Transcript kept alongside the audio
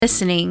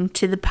Listening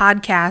to the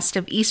podcast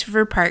of East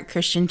River Park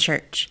Christian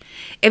Church.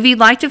 If you'd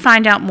like to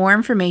find out more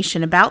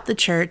information about the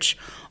church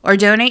or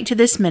donate to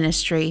this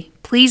ministry,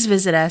 please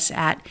visit us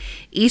at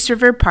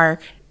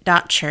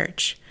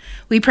eastriverpark.church.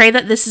 We pray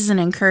that this is an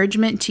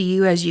encouragement to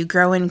you as you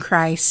grow in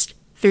Christ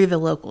through the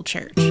local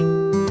church.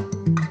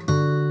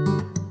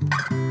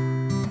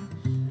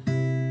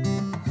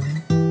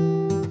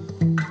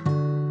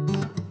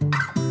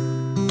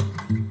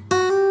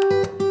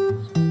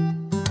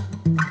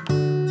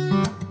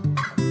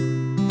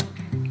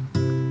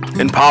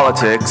 In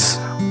politics,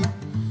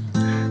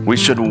 we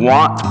should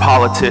want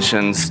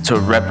politicians to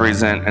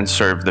represent and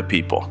serve the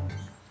people,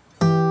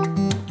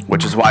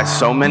 which is why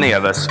so many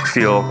of us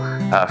feel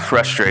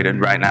frustrated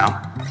right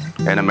now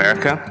in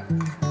America,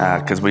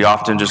 because we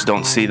often just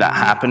don't see that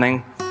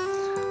happening.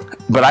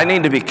 But I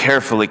need to be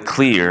carefully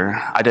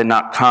clear. I did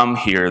not come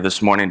here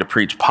this morning to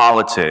preach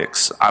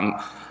politics.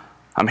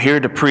 I'm here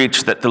to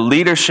preach that the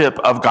leadership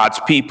of God's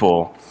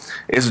people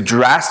is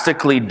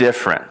drastically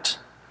different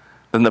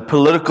than the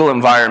political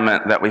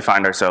environment that we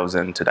find ourselves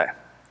in today.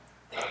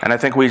 And I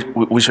think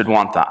we should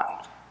want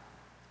that.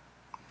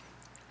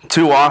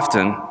 Too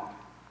often,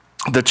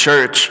 the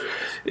church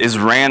is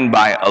ran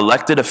by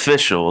elected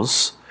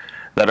officials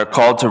that are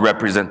called to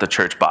represent the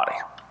church body.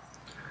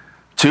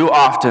 Too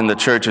often, the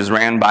church is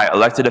ran by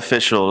elected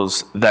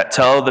officials that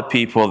tell the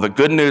people the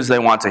good news they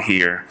want to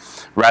hear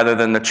rather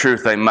than the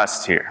truth they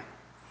must hear.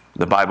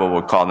 The Bible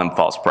would call them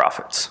false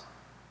prophets.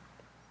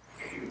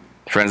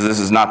 Friends, this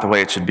is not the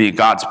way it should be.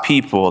 God's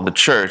people, the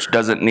church,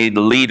 doesn't need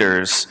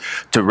leaders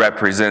to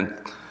represent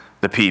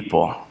the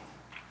people.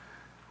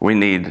 We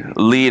need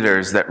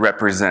leaders that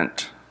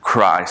represent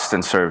Christ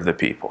and serve the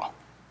people.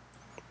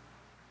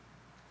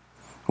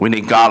 We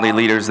need godly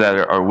leaders that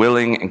are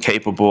willing and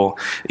capable,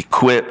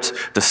 equipped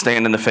to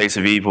stand in the face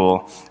of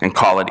evil and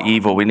call it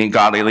evil. We need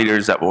godly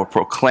leaders that will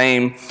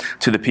proclaim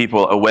to the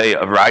people a way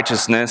of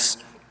righteousness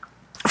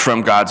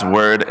from God's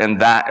word, and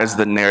that is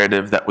the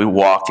narrative that we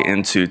walk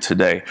into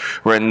today,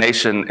 where a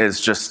nation is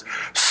just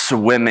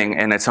swimming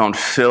in its own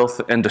filth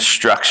and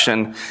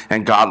destruction,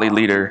 and godly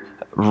leader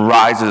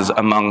rises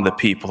among the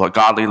people, a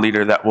godly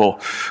leader that will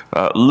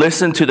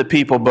listen to the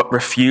people but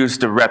refuse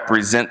to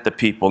represent the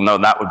people. No,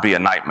 that would be a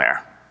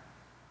nightmare.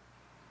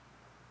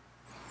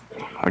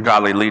 A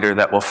godly leader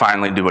that will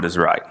finally do what is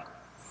right.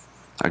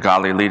 A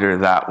godly leader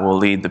that will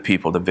lead the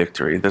people to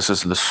victory. This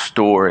is the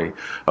story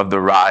of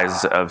the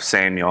rise of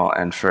Samuel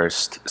and 1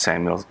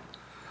 Samuel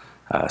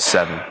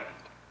 7.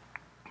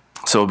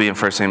 So we'll be in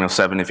 1 Samuel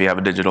 7 if you have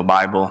a digital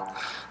Bible.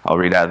 I'll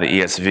read out of the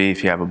ESV.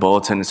 If you have a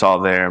bulletin, it's all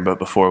there. But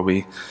before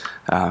we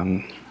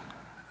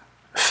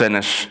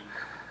finish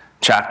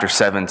chapter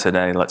 7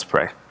 today, let's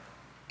pray.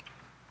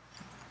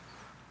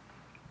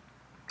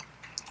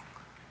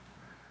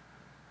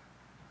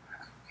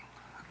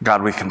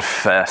 God, we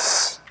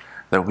confess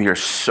that we are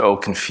so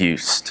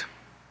confused.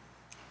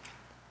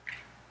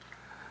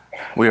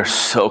 We are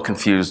so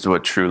confused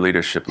what true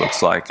leadership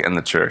looks like in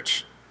the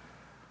church.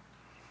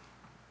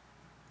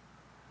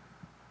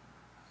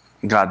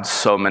 God,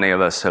 so many of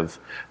us have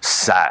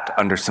sat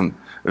under some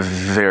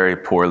very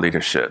poor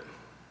leadership.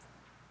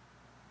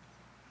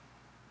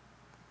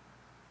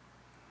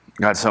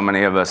 God, so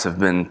many of us have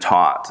been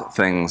taught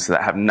things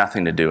that have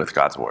nothing to do with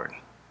God's word.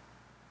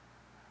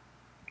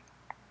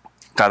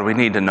 God, we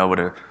need to know what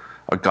a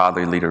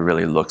godly leader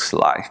really looks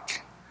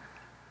like.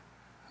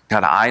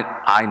 God,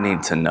 I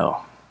need to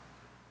know.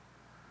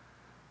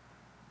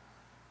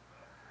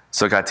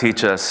 So God,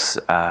 teach us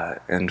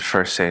in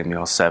 1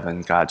 Samuel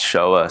 7. God,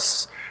 show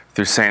us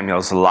through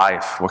Samuel's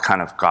life what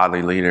kind of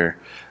godly leader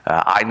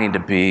I need to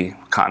be,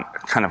 what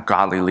kind of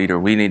godly leader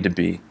we need to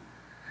be.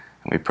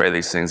 And we pray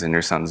these things in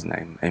your Son's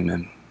name.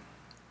 Amen.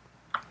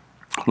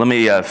 Let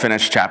me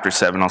finish chapter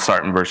 7. I'll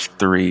start in verse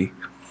 3.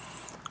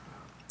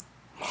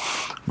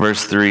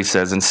 Verse 3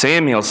 says, And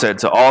Samuel said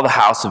to all the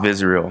house of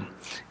Israel,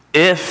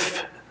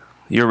 If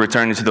you're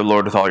returning to the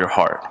Lord with all your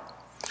heart,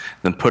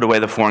 then put away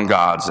the foreign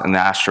gods and the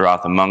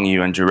Ashtaroth among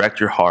you, and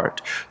direct your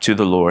heart to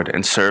the Lord,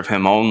 and serve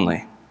him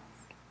only.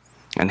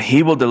 And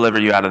he will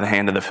deliver you out of the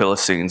hand of the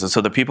Philistines. And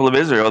so the people of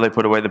Israel, they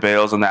put away the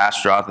Baals and the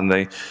Ashtaroth, and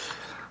they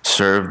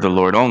served the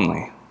Lord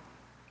only.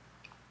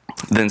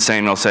 Then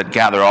Samuel said,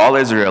 Gather all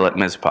Israel at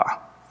Mizpah,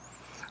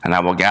 and I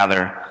will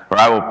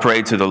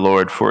pray to the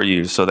Lord for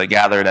you. So they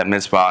gathered at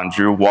Mizpah and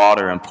drew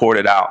water and poured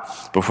it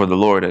out before the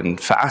Lord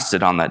and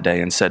fasted on that day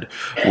and said,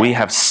 We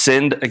have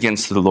sinned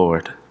against the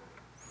Lord.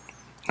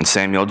 And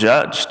Samuel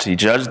judged. He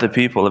judged the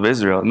people of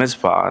Israel at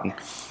Mizpah.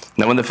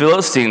 Now when the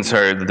Philistines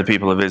heard that the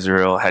people of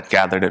Israel had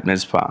gathered at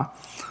Mizpah,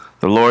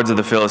 the lords of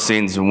the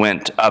Philistines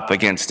went up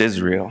against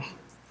Israel.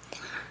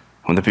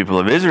 When the people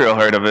of Israel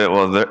heard of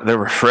it, they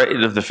were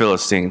afraid of the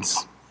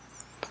Philistines.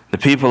 The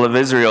people of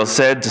Israel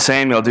said to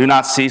Samuel, Do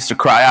not cease to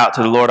cry out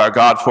to the Lord our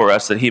God for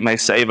us, that he may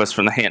save us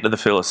from the hand of the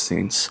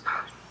Philistines.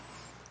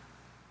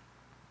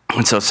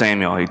 And so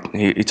Samuel,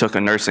 he took a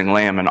nursing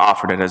lamb and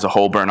offered it as a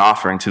whole burnt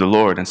offering to the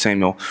Lord. And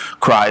Samuel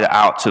cried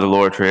out to the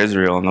Lord for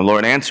Israel, and the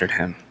Lord answered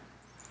him.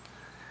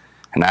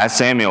 And as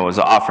Samuel was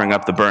offering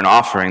up the burnt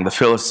offering, the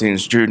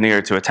Philistines drew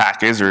near to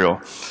attack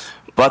Israel.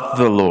 But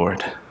the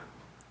Lord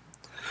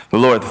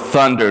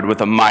thundered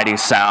with a mighty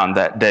sound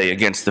that day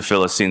against the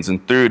Philistines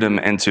and threw them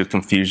into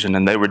confusion,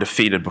 and they were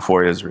defeated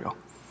before Israel.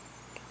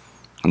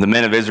 And the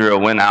men of Israel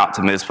went out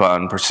to Mizpah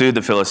and pursued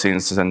the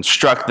Philistines and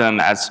struck them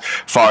as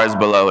far as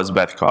below as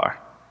Bethkar.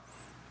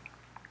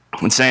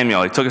 And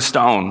Samuel, he took a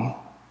stone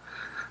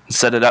and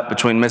set it up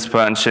between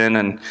Mizpah and Shin,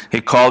 and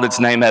he called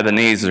its name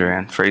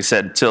Ebenezer, for he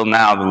said, "Till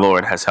now the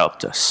Lord has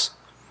helped us."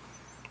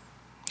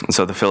 And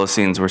so the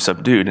Philistines were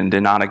subdued and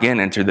did not again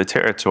enter the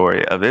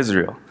territory of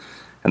Israel.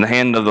 And the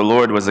hand of the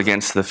Lord was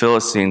against the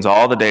Philistines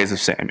all the days of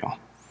Samuel.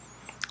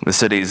 The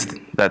cities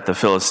that the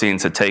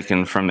Philistines had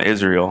taken from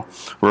Israel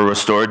were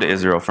restored to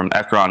Israel from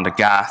Ekron to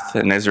Gath,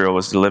 and Israel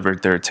was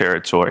delivered their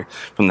territory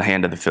from the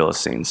hand of the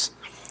Philistines.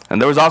 And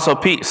there was also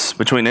peace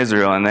between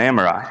Israel and the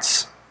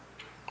Amorites.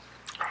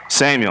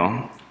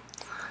 Samuel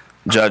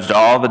judged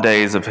all the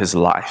days of his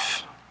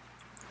life.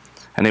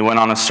 And he went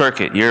on a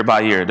circuit year by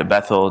year to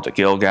Bethel, to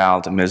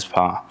Gilgal, to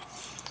Mizpah.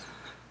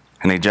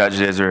 And he judged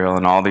Israel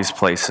in all these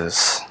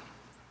places.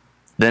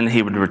 Then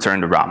he would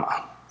return to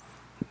Ramah.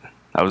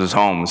 That was his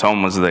home. His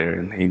home was there.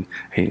 And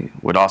he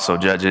would also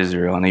judge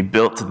Israel. And he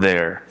built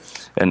there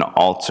an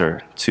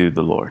altar to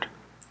the Lord.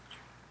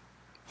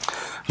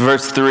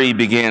 Verse 3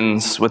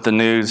 begins with the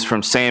news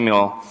from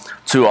Samuel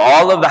to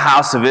all of the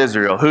house of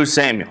Israel. Who's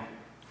Samuel?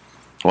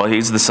 Well,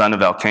 he's the son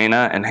of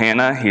Elkanah and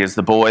Hannah. He is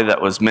the boy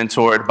that was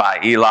mentored by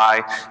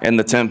Eli in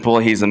the temple.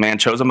 He's the man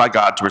chosen by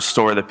God to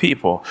restore the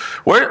people.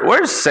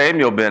 Where's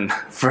Samuel been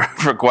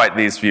for quite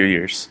these few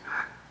years?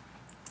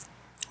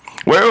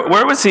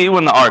 Where was he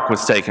when the ark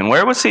was taken?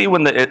 Where was he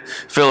when the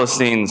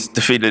Philistines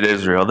defeated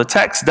Israel? The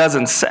text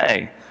doesn't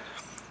say.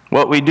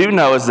 What we do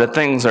know is that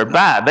things are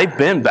bad. They've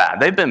been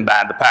bad. They've been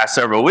bad the past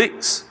several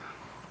weeks.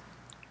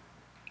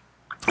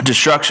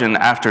 Destruction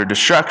after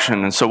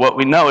destruction. And so what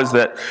we know is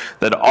that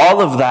all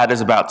of that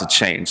is about to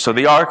change. So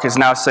the ark is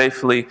now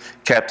safely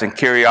kept in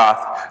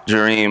Kiriath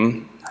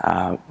Jearim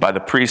by the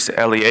priest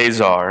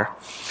Eleazar.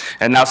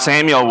 And now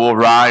Samuel will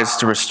rise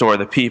to restore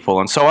the people.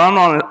 And so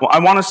I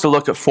want us to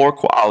look at 4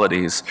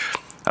 qualities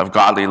of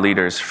godly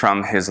leaders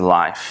from his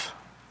life.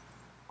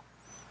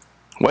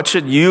 What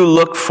should you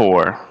look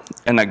for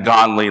in a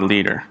godly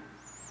leader?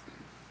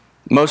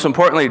 Most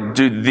importantly,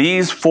 do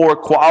these 4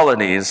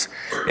 qualities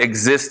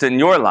exist in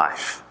your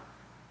life?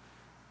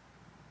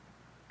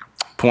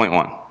 Point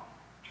 1.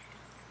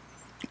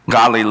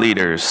 Godly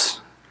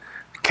leaders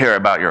care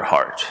about your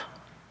heart.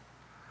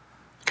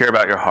 Care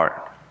about your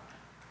heart.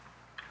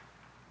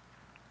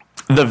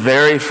 The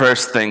very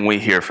first thing we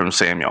hear from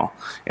Samuel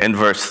in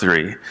verse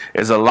 3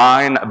 is a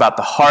line about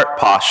the heart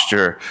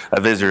posture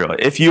of Israel.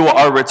 If you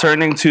are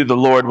returning to the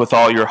Lord with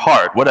all your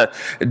heart. What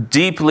a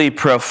deeply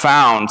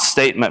profound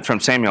statement from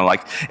Samuel.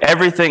 Like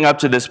everything up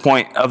to this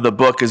point of the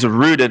book is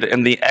rooted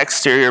in the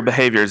exterior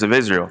behaviors of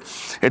Israel.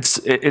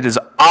 It is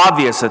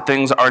obvious that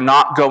things are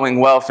not going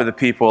well for the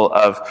people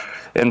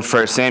in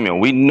 1 Samuel.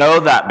 We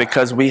know that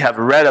because we have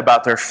read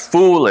about their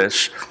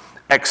foolish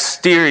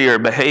exterior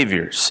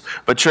behaviors.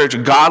 But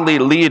church, godly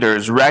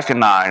leaders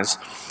recognize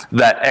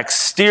that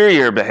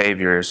exterior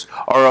behaviors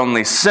are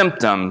only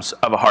symptoms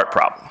of a heart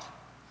problem.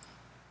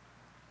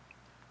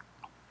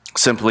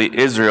 Simply,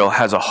 Israel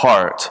has a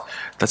heart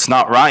that's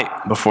not right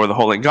before the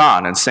holy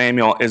God. And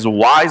Samuel is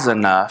wise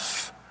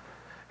enough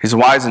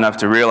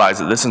to realize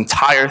that this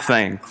entire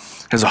thing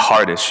is a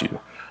heart issue.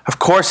 Of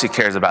course he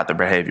cares about their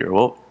behavior.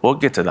 We'll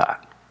get to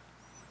that.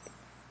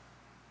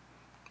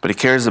 But he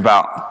cares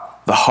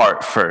about the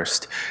heart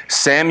first.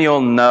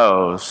 Samuel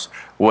knows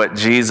what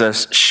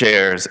Jesus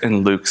shares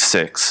in Luke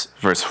 6,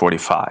 verse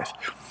 45.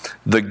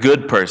 The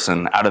good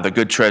person out of the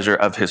good treasure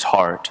of his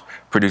heart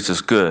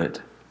produces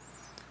good.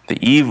 The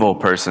evil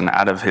person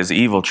out of his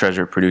evil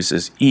treasure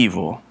produces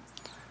evil.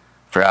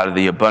 For out of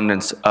the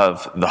abundance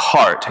of the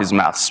heart, his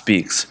mouth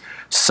speaks.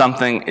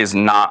 Something is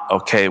not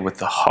okay with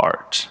the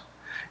heart.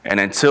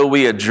 And until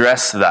we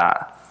address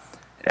that,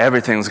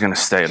 everything's going to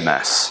stay a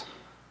mess.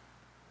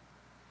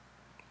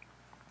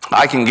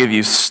 I can give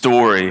you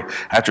story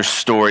after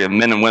story of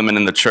men and women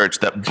in the church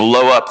that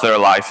blow up their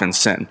life in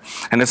sin.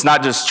 And it's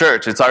not just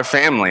church, it's our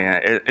family,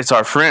 it's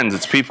our friends,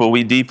 it's people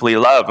we deeply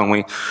love, and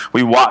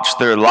we watch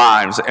their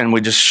lives and we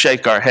just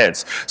shake our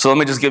heads. So let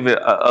me just give it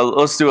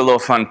let's do a little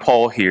fun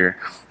poll here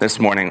this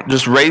morning.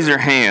 Just raise your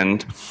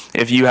hand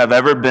if you have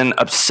ever been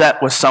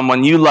upset with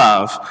someone you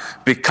love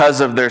because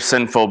of their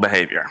sinful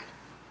behavior.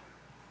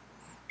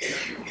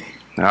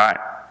 All right,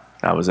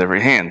 that was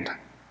every hand.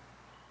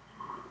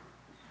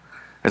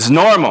 It's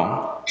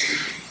normal.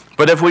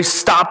 But if we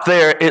stop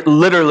there, it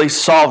literally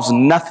solves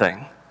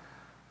nothing.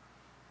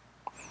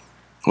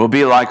 We'll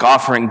be like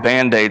offering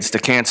Band-Aids to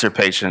cancer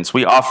patients.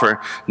 We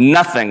offer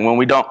nothing when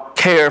we don't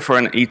care for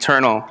an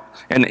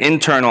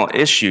internal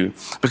issue,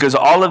 because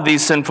all of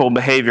these sinful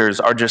behaviors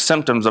are just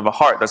symptoms of a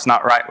heart that's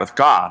not right with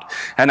God.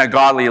 And a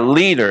godly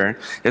leader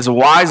is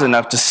wise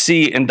enough to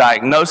see and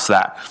diagnose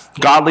that.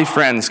 Godly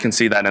friends can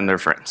see that in their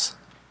friends.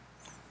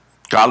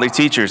 Godly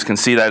teachers can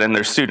see that in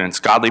their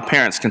students. Godly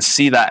parents can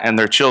see that in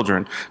their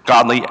children.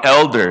 Godly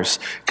elders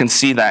can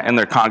see that in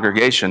their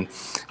congregation.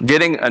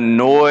 Getting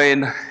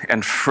annoyed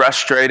and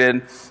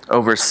frustrated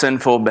over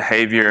sinful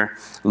behavior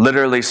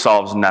literally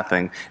solves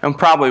nothing and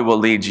probably will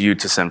lead you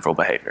to sinful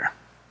behavior.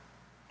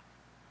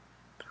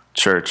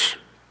 Church,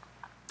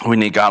 we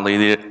need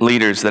godly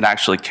leaders that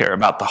actually care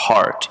about the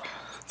heart,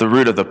 the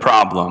root of the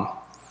problem.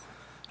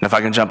 And if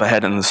I can jump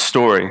ahead in the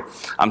story,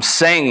 I'm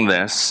saying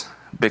this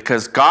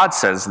because God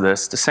says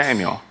this to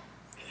Samuel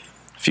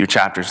a few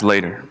chapters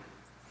later.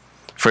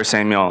 1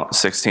 Samuel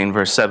 16,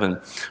 verse 7.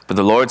 But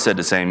the Lord said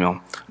to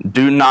Samuel,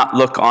 do not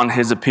look on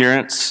his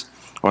appearance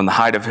or on the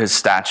height of his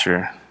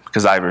stature,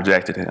 because I have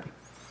rejected him.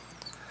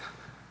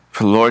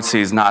 For the Lord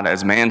sees not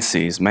as man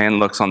sees. Man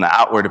looks on the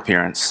outward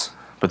appearance,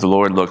 but the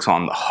Lord looks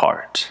on the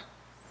heart.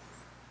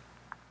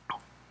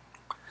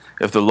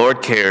 If the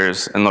Lord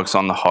cares and looks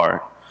on the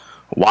heart,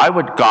 why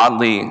would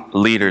godly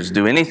leaders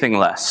do anything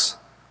less?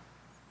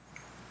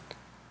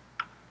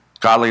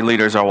 Godly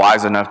leaders are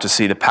wise enough to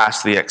see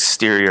past the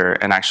exterior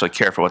and actually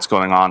care for what's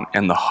going on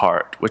in the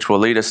heart, which will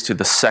lead us to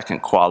the second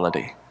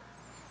quality.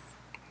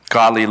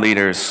 Godly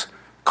leaders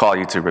call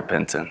you to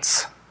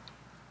repentance.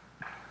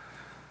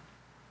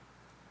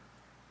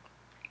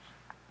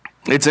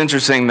 It's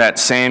interesting that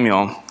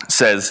Samuel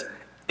says,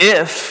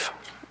 if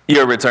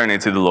you're returning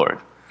to the Lord,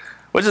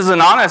 which is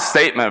an honest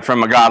statement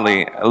from a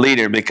godly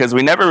leader, because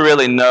we never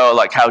really know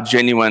how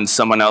genuine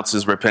someone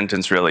else's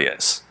repentance really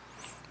is.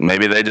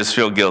 Maybe they just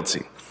feel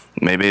guilty.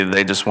 Maybe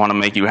they just want to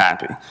make you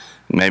happy.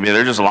 Maybe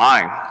they're just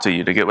lying to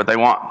you to get what they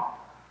want.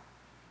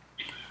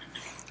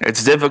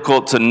 It's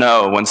difficult to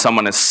know when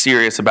someone is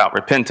serious about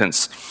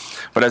repentance.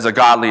 But as a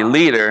godly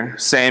leader,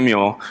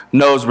 Samuel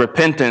knows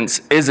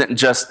repentance isn't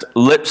just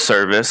lip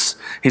service.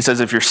 He says,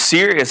 if you're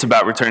serious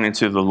about returning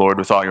to the Lord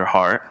with all your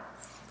heart,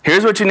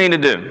 here's what you need to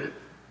do.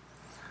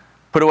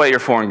 Put away your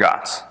foreign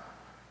gods.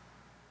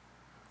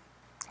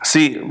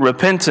 See,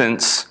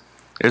 repentance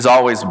is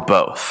always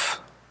both.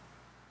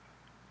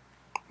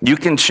 You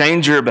can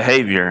change your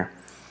behavior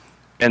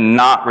and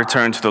not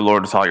return to the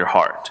Lord with all your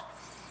heart.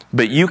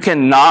 But you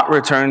cannot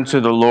return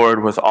to the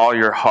Lord with all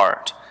your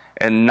heart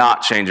and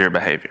not change your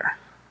behavior.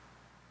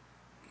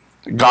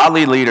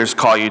 Godly leaders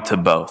call you to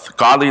both.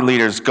 Godly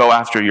leaders go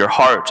after your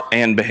heart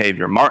and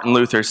behavior. Martin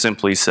Luther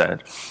simply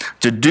said,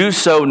 to do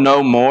so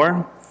no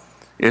more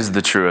is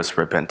the truest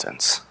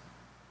repentance.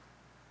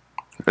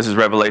 This is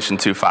Revelation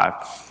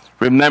 2:5.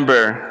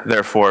 Remember,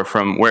 therefore,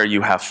 from where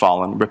you have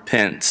fallen,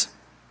 repent,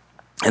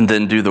 and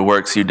then do the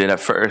works you did at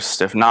first.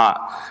 If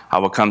not, I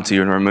will come to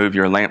you and remove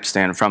your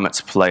lampstand from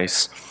its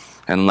place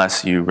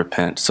unless you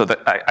repent. So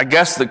I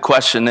guess the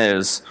question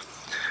is,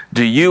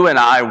 do you and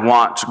I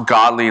want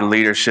godly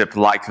leadership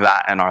like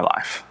that in our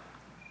life?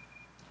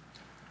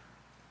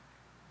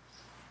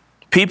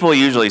 People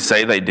usually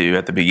say they do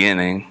at the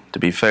beginning, to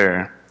be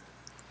fair.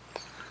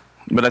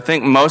 But I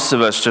think most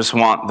of us just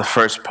want the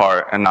first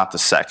part and not the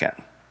second.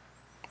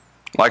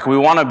 We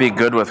want to be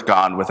good with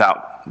God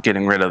without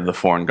getting rid of the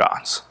foreign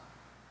gods.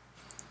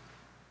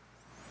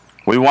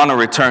 We want to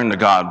return to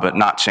God, but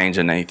not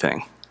changing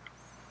anything.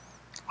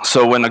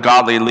 So when a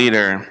godly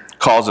leader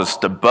calls us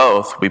to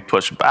both, we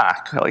push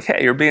back.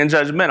 Hey, you're being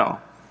judgmental.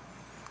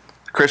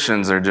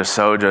 Christians are just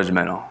so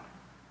judgmental.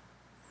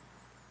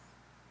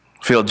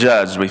 Feel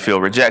judged, we feel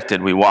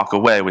rejected, we walk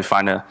away, we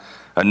find a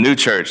new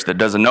church that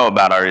doesn't know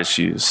about our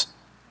issues.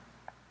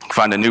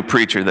 Find a new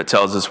preacher that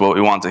tells us what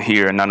we want to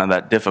hear and none of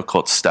that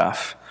difficult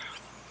stuff.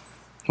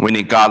 We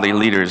need godly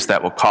leaders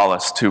that will call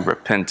us to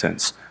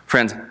repentance.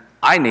 Friends,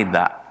 I need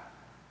that.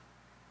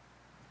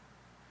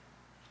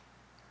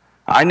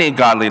 I need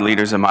godly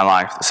leaders in my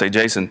life to say,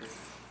 Jason,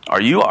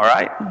 are you all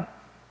right?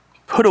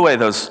 Put away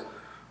those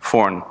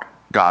foreign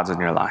gods in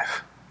your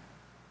life.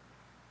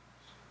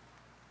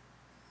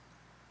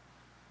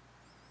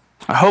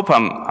 I hope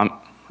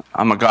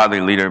I'm a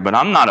godly leader, but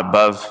I'm not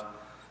above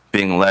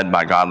being led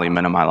by godly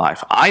men in my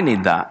life. I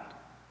need that.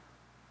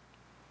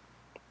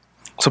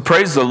 So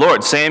praise the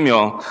Lord.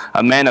 Samuel,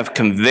 a man of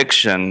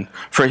conviction,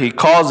 for he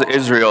calls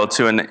Israel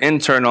to an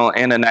internal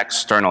and an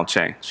external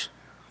change.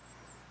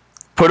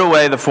 Put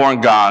away the foreign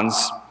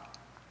gods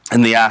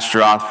and the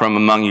Ashtaroth from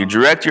among you.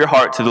 Direct your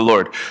heart to the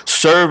Lord.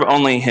 Serve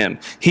only him.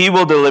 He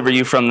will deliver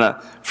you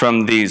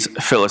from these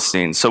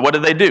Philistines. So what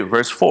did they do?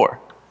 Verse 4.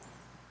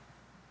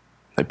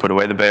 They put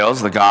away the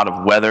Baals, the god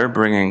of weather,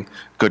 bringing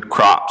good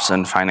crops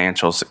and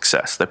financial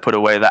success. They put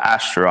away the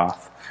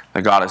Ashtaroth,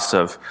 the goddess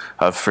of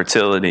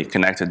fertility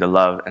connected to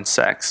love and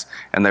sex.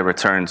 And they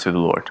returned to the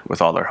Lord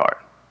with all their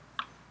heart.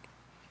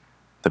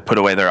 They put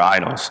away their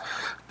idols.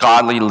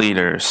 Godly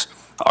leaders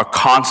are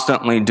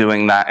constantly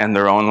doing that in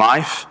their own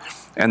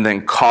life and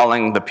then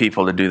calling the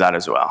people to do that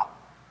as well.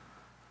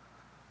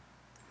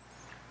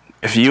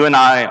 If you and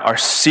I are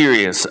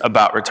serious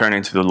about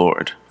returning to the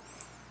Lord,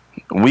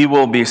 we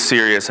will be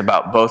serious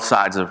about both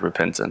sides of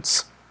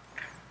repentance.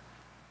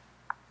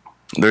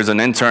 There's an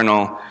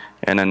internal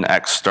and an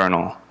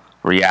external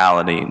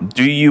reality.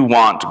 Do you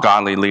want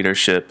godly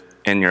leadership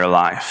in your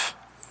life?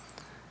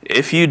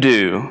 If you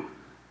do,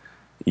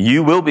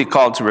 you will be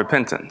called to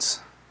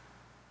repentance.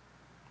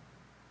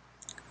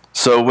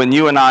 So when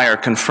you and I are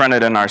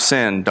confronted in our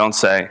sin, don't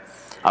say,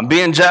 I'm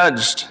being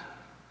judged.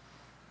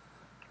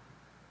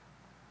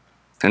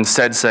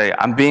 Instead say,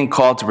 I'm being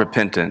called to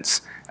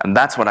repentance, and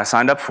that's what I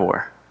signed up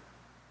for.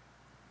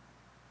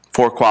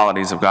 4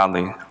 qualities of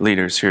godly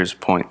leaders. Here's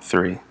point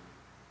 3.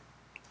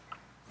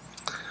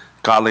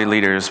 Godly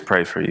leaders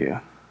pray for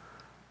you.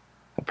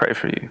 They pray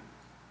for you.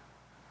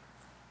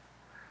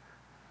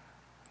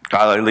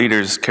 Godly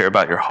leaders care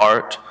about your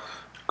heart,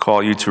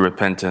 call you to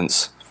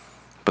repentance,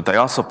 but they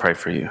also pray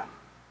for you.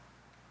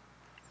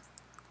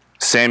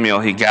 Samuel,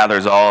 he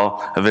gathers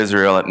all of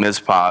Israel at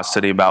Mizpah, a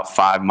city about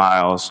 5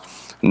 miles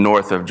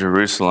north of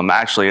Jerusalem.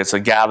 Actually, it's a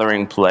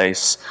gathering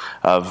place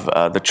of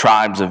the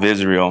tribes of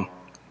Israel.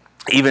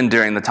 Even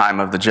during the time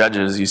of the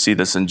judges, you see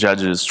this in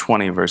Judges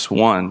 20, verse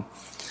 1.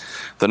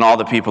 Then all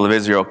the people of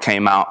Israel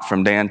came out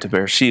from Dan to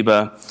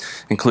Beersheba,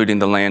 including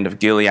the land of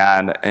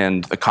Gilead,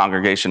 and the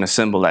congregation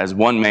assembled as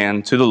one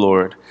man to the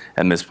Lord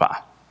at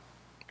Mizpah.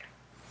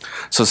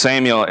 So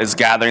Samuel is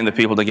gathering the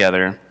people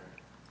together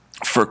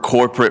for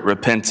corporate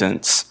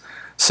repentance.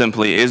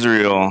 Simply,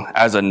 Israel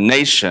as a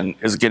nation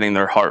is getting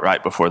their heart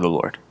right before the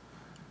Lord.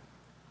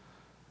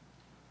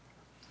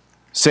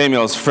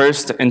 Samuel's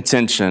first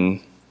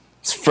intention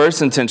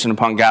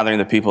upon gathering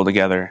the people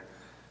together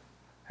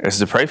is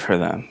to pray for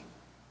them.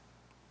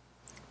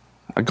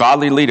 A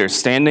godly leader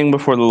standing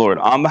before the Lord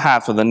on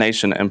behalf of the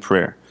nation in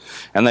prayer.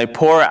 And they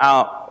pour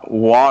out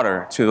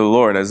water to the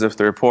Lord as if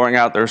they're pouring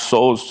out their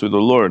souls to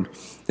the Lord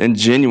in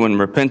genuine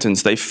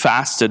repentance. They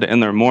fasted in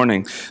their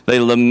mourning. They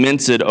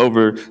lamented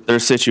over their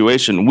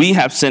situation. We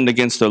have sinned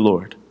against the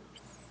Lord.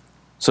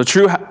 So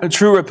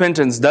true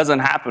repentance doesn't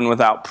happen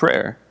without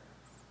prayer.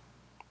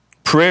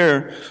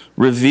 Prayer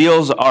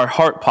reveals our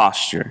heart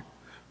posture.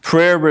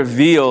 Prayer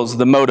reveals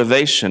the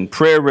motivation.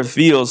 Prayer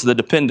reveals the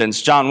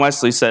dependence. John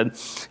Wesley said,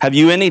 have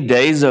you any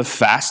days of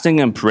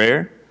fasting and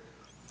prayer?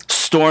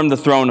 Storm the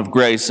throne of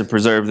grace and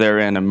preserve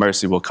therein, and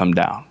mercy will come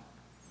down.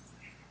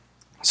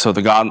 So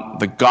the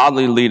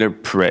godly leader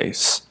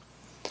prays.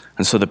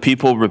 And so the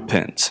people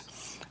repent.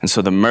 And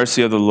so the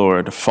mercy of the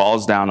Lord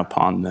falls down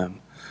upon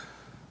them.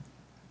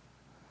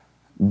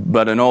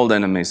 But an old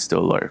enemy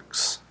still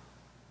lurks.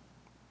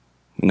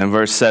 And in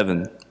verse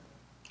 7,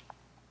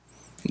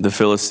 the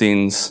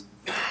Philistines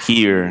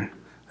hear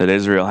that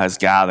Israel has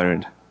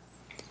gathered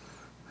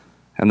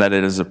and that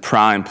it is a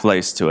prime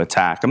place to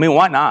attack. I mean,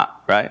 why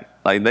not, right?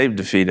 Like, they've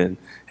defeated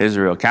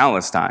Israel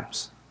countless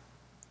times.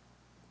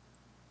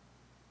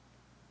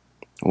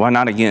 Why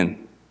not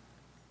again?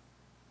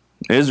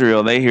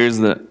 Israel, they hear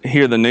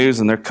the news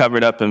and they're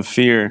covered up in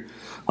fear.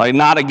 Like,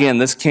 not again.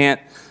 This can't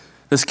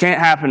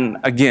happen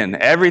again.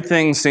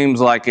 Everything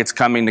seems like it's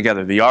coming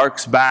together. The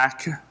ark's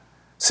back.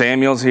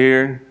 Samuel's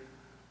here.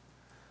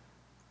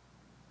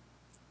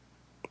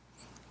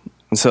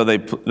 And so they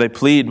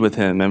plead with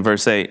him in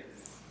verse 8,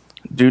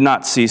 do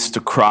not cease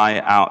to cry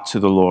out to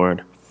the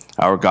Lord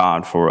our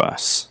God for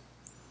us,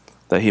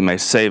 that he may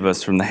save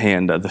us from the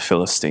hand of the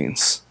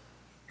Philistines.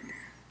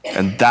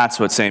 And that's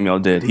what Samuel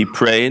did. He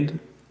prayed,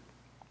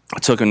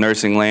 took a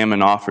nursing lamb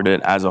and offered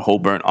it as a whole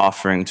burnt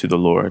offering to the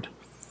Lord.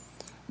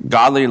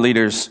 Godly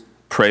leaders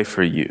pray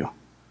for you.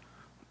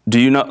 Do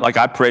you know, like,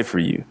 I pray for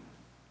you.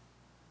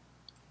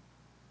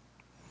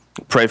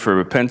 Pray for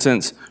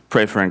repentance,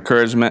 pray for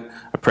encouragement.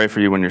 I pray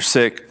for you when you're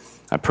sick.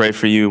 I pray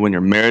for you when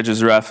your marriage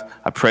is rough.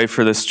 I pray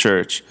for this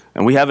church.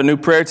 And we have a new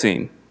prayer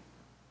team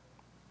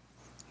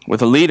with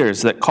the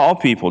leaders that call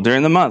people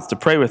during the month to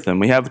pray with them.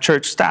 We have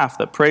church staff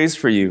that prays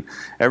for you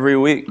every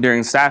week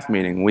during staff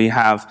meeting. We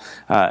have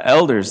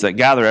elders that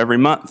gather every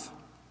month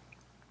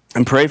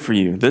and pray for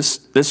you.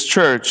 This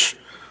church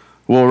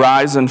will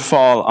rise and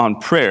fall on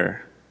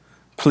prayer.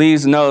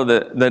 Please know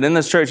that in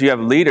this church you have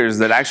leaders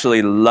that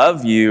actually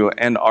love you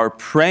and are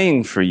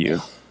praying for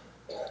you.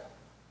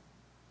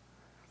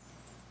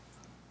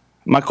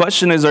 My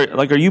question is,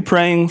 are you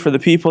praying for the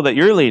people that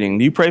you're leading?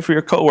 Do you pray for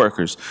your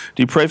coworkers?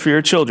 Do you pray for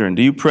your children?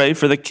 Do you pray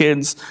for the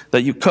kids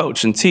that you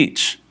coach and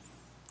teach?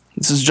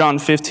 This is John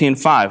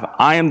 15:5.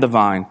 I am the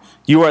vine,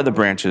 you are the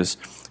branches.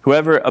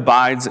 Whoever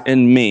abides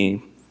in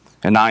me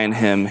and I in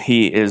him,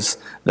 he is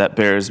that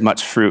bears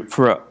much fruit.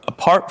 For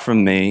apart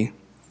from me,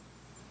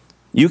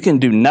 you can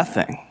do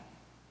nothing.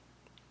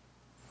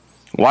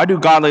 Why do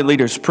godly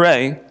leaders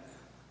pray?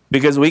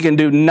 Because we can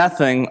do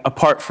nothing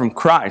apart from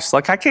Christ.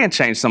 Like, I can't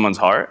change someone's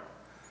heart.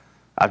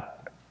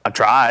 I've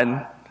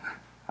tried.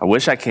 I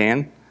wish I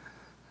can.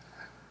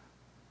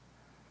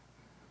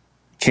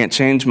 Can't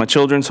change my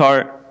children's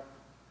heart,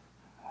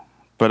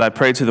 but I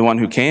pray to the one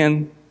who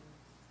can.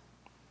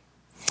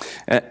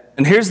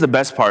 And here's the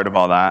best part of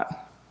all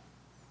that.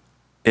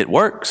 It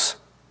works.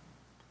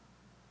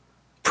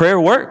 Prayer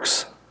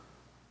works.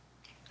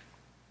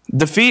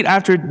 Defeat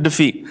after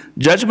defeat,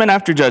 judgment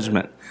after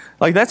judgment.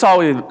 Like, that's all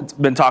we've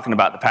been talking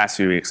about the past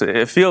few weeks.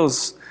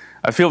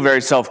 I feel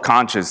very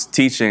self-conscious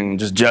teaching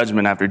just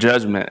judgment after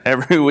judgment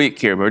every week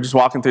here, but we're just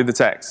walking through the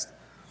text.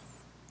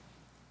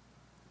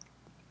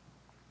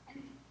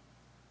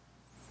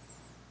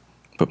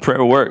 But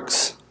prayer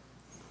works.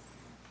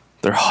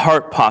 Their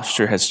heart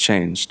posture has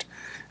changed.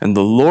 And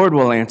the Lord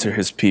will answer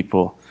his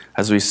people,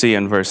 as we see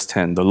in verse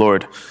 10. The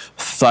Lord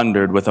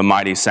thundered with a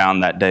mighty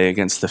sound that day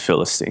against the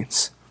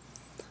Philistines.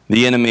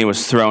 The enemy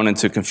was thrown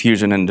into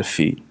confusion and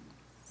defeat.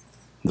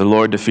 The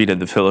Lord defeated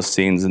the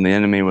Philistines, and the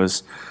enemy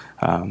was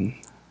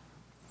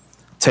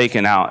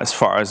taken out as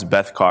far as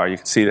Bethkar. You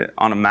can see that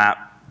on a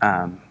map.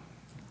 I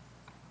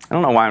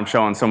don't know why I'm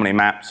showing so many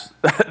maps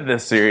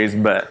this series,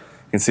 but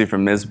you can see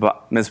from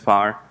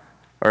Mizpah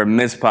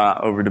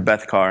over to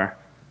Bethkar.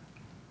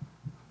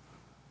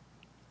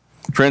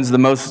 Friends, the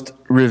most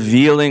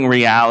revealing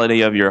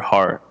reality of your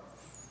heart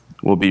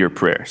will be your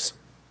prayers.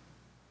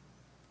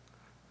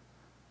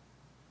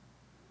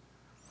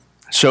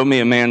 Show me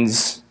a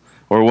man's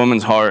or a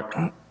woman's heart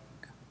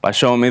by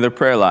showing me their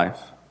prayer life.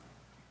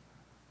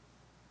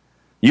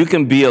 You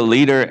can be a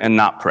leader and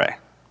not pray,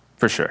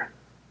 for sure.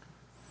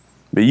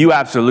 But you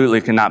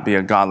absolutely cannot be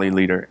a godly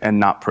leader and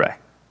not pray.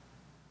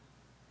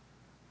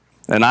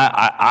 And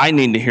I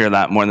need to hear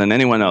that more than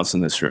anyone else in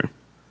this room.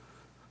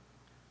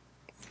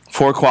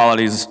 4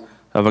 qualities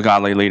of a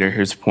godly leader.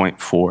 Here's point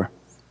 4.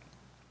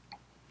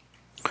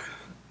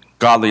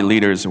 Godly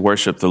leaders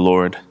worship the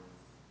Lord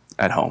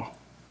at home.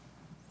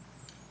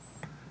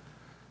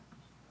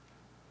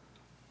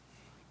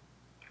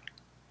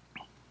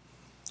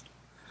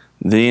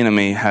 The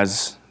enemy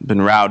has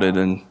been routed,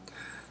 and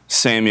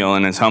Samuel,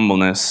 in his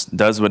humbleness,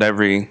 does what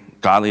every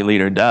godly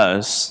leader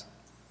does.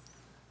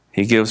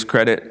 He gives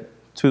credit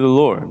to the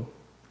Lord.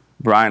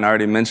 Brian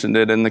already mentioned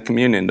it in the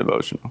communion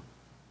devotional.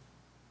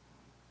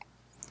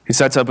 He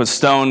sets up a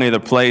stone near the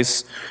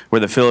place where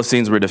the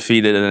Philistines were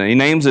defeated, and he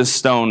names this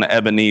stone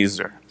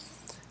Ebenezer.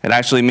 It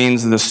actually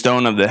means the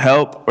stone of the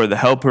help, or the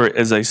helper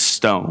is a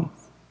stone.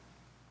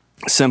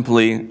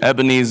 Simply,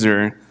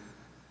 Ebenezer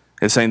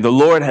is saying, the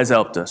Lord has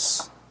helped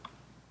us.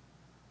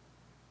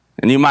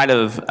 And you might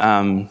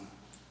have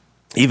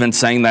even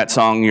sang that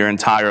song your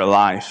entire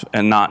life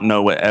and not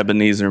know what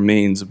Ebenezer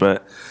means,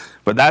 but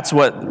that's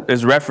what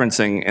is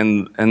referencing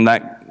in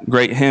that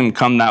great hymn,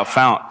 Come Thou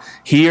Fount.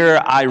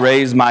 Here I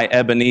raise my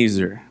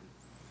Ebenezer.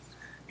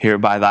 Here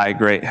by thy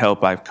great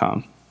help I've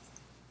come.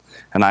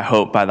 And I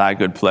hope by thy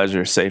good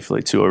pleasure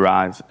safely to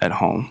arrive at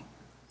home.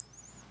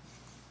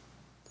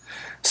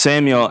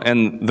 Samuel,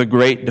 in the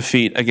great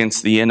defeat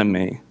against the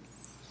enemy,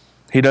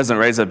 he doesn't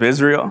raise up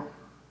Israel.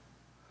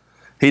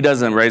 He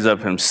doesn't raise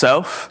up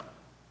himself.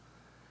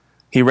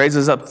 He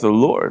raises up the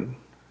Lord.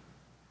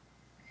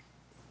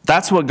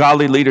 That's what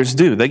godly leaders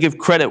do. They give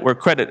credit where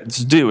credit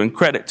is due and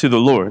credit to the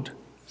Lord.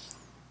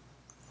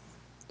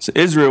 So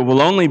Israel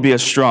will only be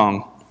as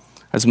strong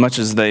as much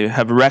as they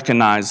have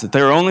recognized that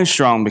they're only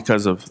strong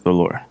because of the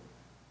Lord.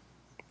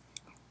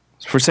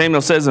 For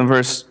Samuel says in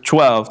verse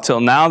 12, till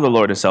now the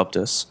Lord has helped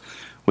us.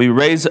 We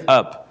raise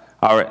up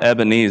our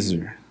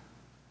Ebenezer.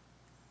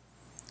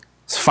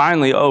 It's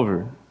finally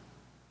over.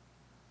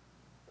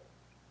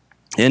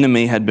 The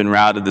enemy had been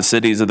routed. The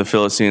cities of the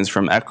Philistines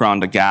from Ekron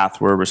to Gath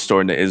were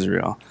restored to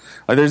Israel.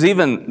 Like there's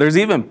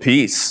even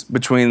peace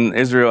between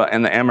Israel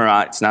and the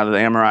Amorites now that the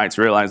Amorites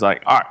realize, all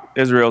right,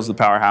 Israel's the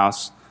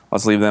powerhouse.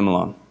 Let's leave them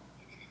alone.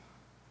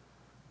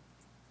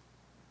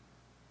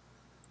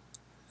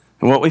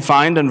 And what we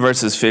find in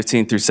verses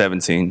 15 through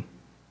 17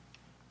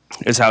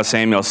 is how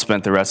Samuel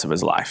spent the rest of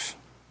his life.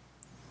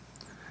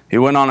 He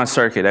went on a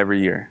circuit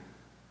every year.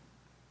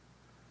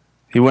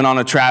 He went on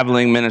a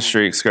traveling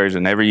ministry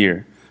excursion every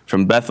year,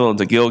 from Bethel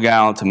to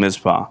Gilgal to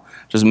Mizpah,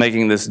 just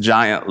making this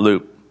giant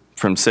loop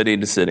from city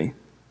to city.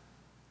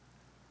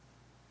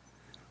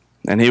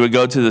 And he would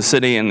go to the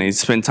city and he'd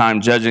spend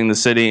time judging the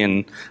city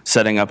and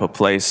setting up a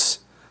place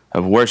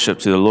of worship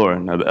to the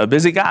Lord. A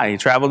busy guy. He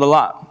traveled a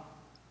lot.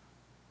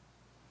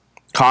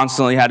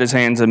 Constantly had his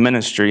hands in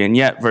ministry. And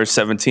yet, verse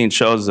 17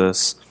 shows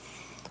us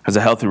as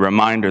a healthy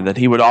reminder that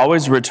he would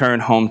always return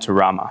home to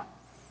Ramah.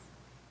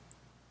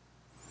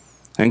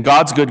 In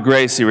God's good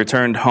grace, he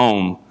returned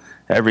home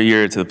every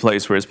year to the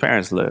place where his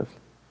parents lived.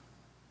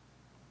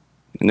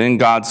 And in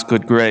God's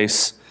good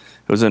grace,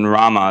 it was in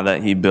Ramah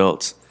that he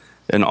built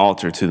an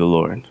altar to the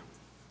Lord.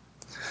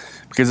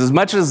 Because as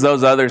much as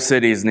those other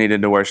cities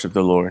needed to worship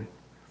the Lord,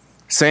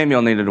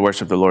 Samuel needed to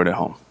worship the Lord at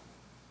home.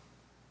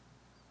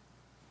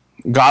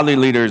 Godly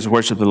leaders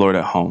worship the Lord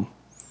at home.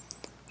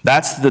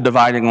 That's the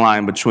dividing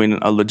line between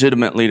a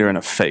legitimate leader and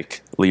a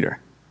fake leader.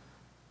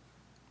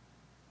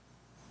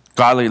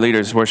 Godly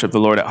leaders worship the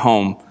Lord at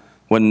home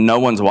when no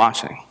one's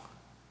watching.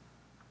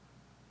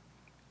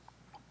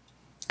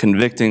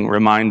 Convicting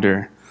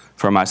reminder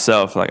for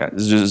myself, like I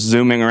was just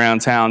zooming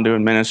around town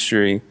doing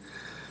ministry,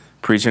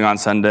 preaching on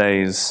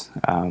Sundays,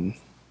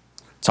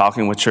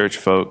 talking with church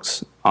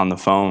folks on the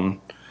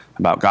phone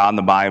about God and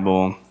the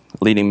Bible,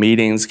 leading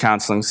meetings,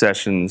 counseling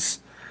sessions,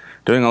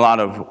 doing a lot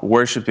of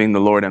worshiping the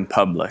Lord in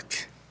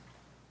public.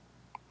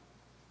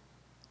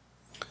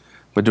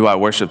 But do I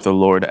worship the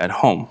Lord at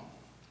home?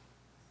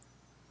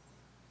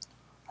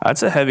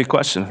 That's a heavy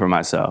question for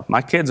myself.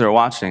 My kids are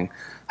watching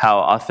how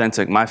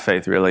authentic my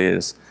faith really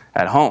is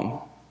at home.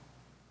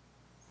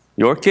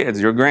 Your kids,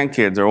 your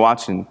grandkids are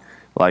watching,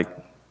 like,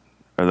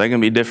 are they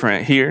going to be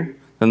different here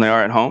than they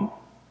are at home?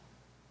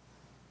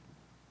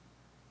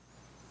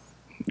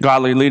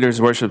 Godly leaders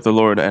worship the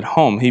Lord at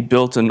home. He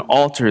built an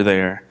altar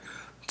there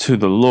to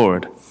the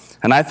Lord.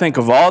 And I think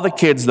of all the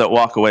kids that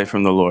walk away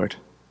from the Lord,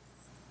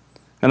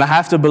 and I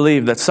have to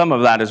believe that some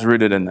of that is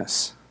rooted in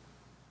this.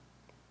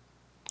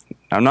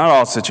 Now, not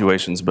all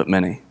situations, but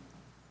many.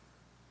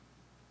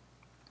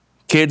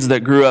 Kids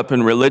that grew up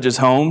in religious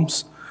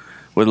homes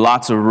with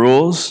lots of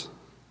rules,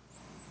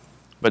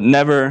 but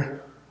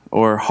never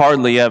or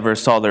hardly ever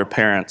saw their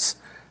parents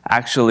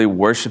actually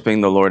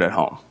worshiping the Lord at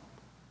home.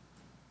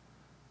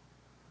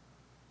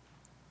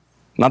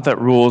 Not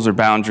that rules or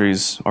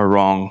boundaries are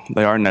wrong,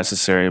 they are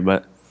necessary,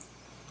 but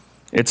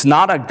it's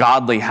not a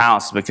godly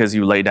house because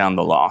you lay down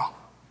the law.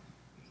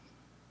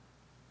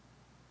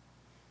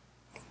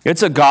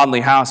 It's a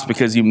godly house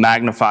because you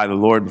magnify the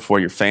Lord before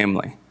your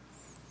family.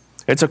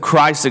 It's a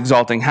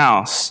Christ-exalting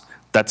house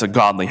that's a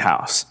godly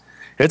house.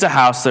 It's a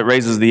house that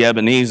raises the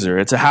Ebenezer.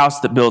 It's a house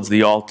that builds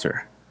the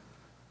altar.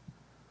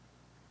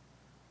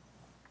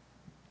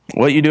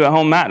 What you do at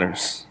home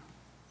matters.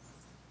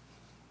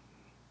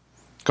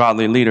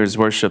 Godly leaders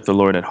worship the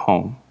Lord at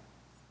home.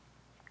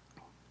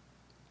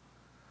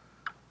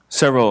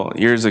 Several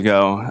years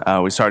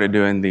ago, we started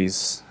doing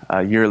these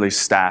yearly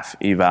staff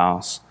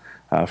evals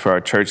for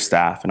our church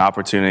staff, an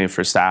opportunity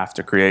for staff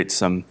to create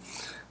some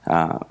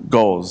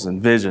goals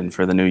and vision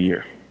for the new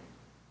year.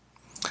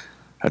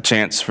 A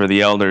chance for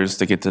the elders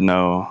to get to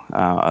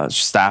know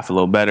staff a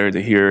little better,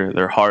 to hear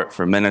their heart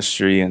for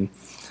ministry, and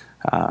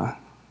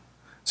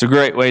it's a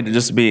great way to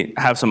just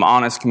have some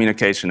honest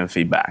communication and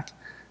feedback.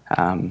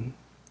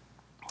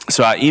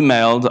 So I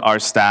emailed our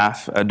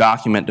staff a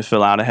document to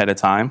fill out ahead of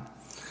time,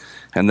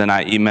 and then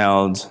I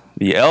emailed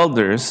the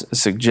elders a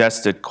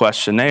suggested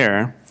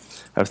questionnaire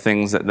of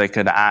things that they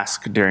could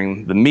ask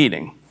during the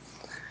meeting.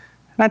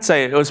 And I'd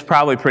say it was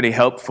probably pretty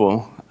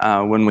helpful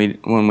when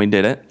we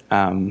did it.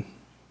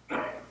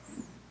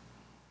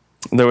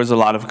 There was a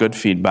lot of good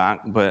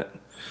feedback, but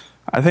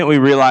I think we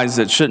realized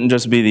it shouldn't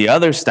just be the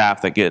other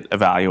staff that get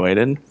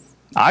evaluated.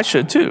 I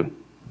should too.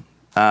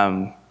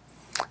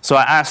 So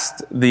I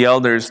asked the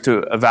elders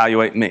to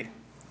evaluate me.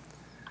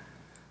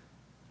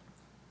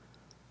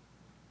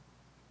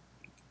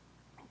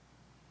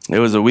 It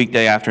was a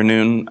weekday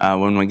afternoon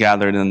when we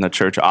gathered in the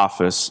church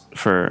office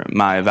for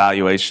my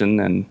evaluation,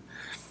 and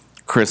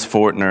Chris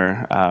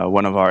Fortner,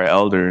 one of our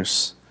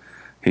elders,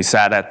 he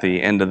sat at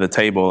the end of the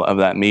table of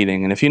that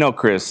meeting. And if you know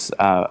Chris,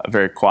 a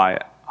very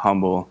quiet,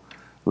 humble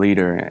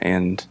leader,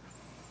 and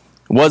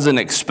wasn't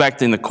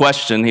expecting the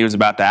question he was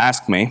about to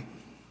ask me.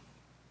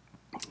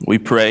 We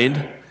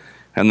prayed,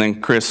 and then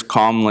Chris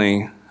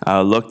calmly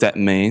looked at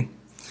me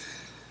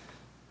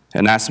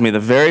and asked me the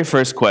very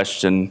first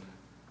question,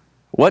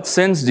 "What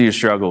sins do you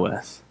struggle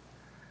with?"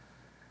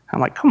 I'm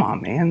like, come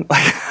on, man.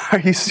 Like, are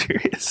you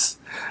serious?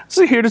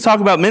 I'm here to talk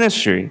about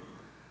ministry.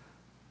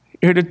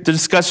 Here to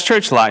discuss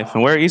church life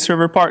and where East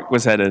River Park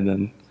was headed.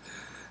 And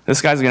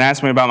this guy's going to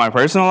ask me about my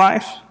personal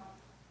life?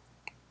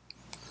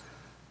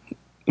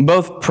 I'm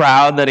both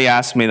proud that he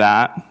asked me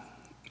that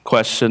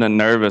question and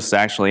nervous to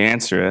actually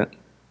answer it.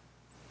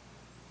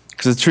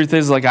 Because the truth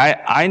is,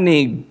 I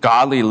need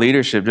godly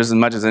leadership just as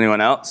much as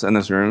anyone else in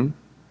this room.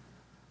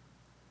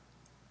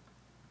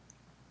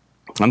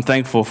 I'm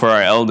thankful for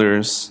our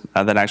elders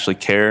that actually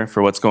care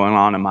for what's going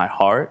on in my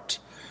heart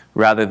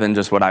rather than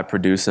just what I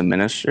produce in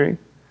ministry.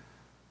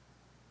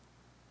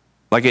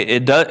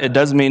 It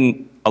does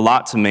mean a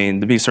lot to me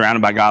to be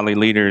surrounded by godly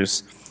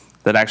leaders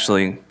that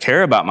actually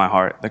care about my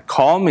heart, that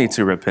call me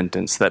to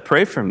repentance, that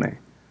pray for me.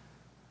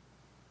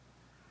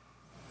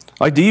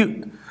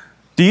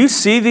 Do you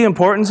see the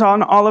importance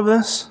on all of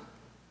this?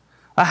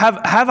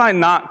 Have I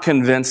not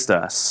convinced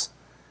us?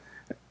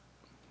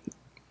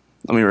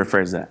 Let me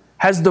rephrase that.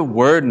 Has the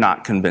Word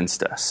not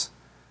convinced us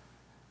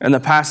in the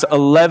past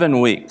 11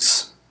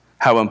 weeks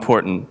how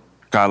important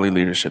godly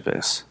leadership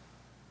is?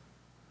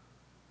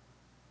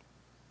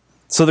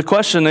 So the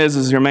question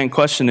is your main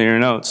question in your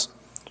notes,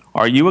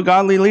 are you a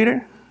godly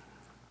leader?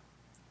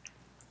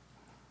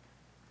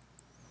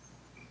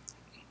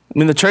 I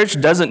mean, the church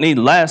doesn't need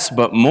less,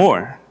 but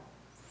more.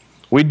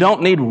 We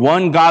don't need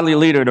one godly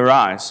leader to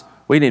rise.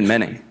 We need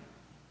many.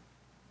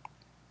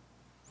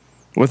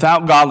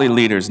 Without godly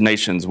leaders,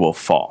 nations will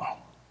fall.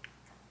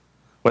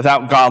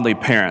 Without godly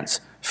parents,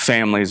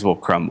 families will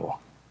crumble.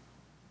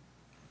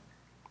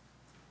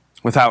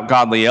 Without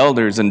godly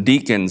elders and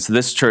deacons,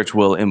 this church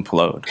will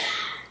implode.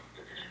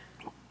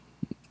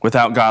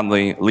 Without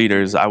godly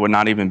leaders, I would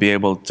not even be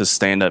able to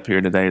stand up here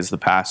today as the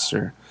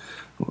pastor.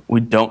 We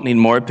don't need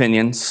more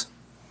opinions.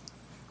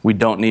 We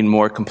don't need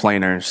more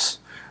complainers.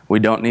 We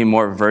don't need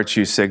more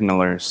virtue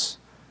signalers.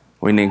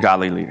 We need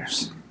godly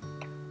leaders.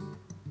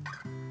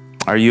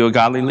 Are you a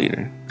godly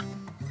leader?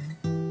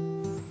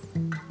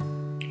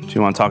 If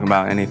you want to talk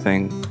about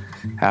anything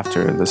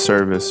after the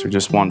service or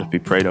just want to be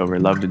prayed over,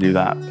 I'd love to do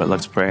that. But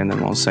let's pray and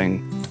then we'll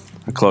sing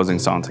a closing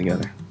song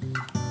together.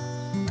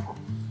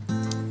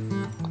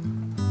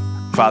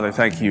 Father,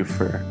 thank you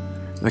for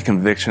the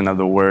conviction of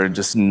the word,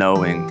 just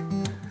knowing,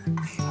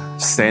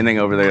 standing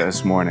over there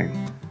this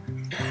morning,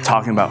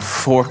 talking about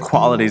 4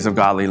 qualities of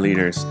godly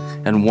leaders,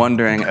 and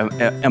wondering,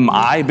 am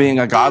I being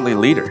a godly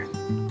leader?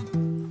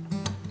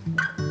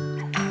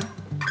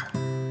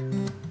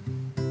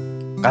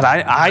 God,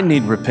 I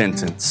need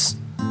repentance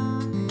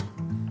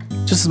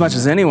just as much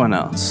as anyone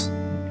else.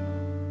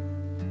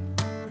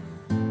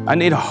 I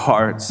need a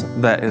heart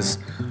that is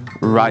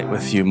right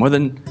with you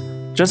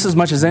just as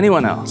much as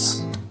anyone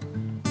else.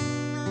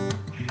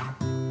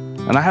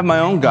 And I have my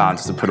own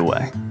gods to put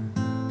away.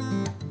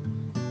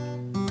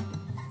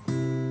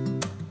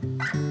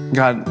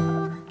 God,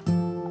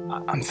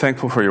 I'm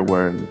thankful for your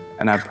word,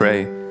 and I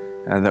pray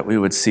that we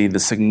would see the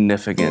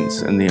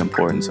significance and the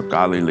importance of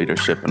godly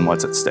leadership and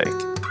what's at stake.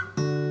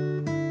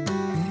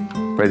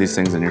 Pray these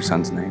things in your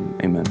son's name.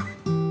 Amen.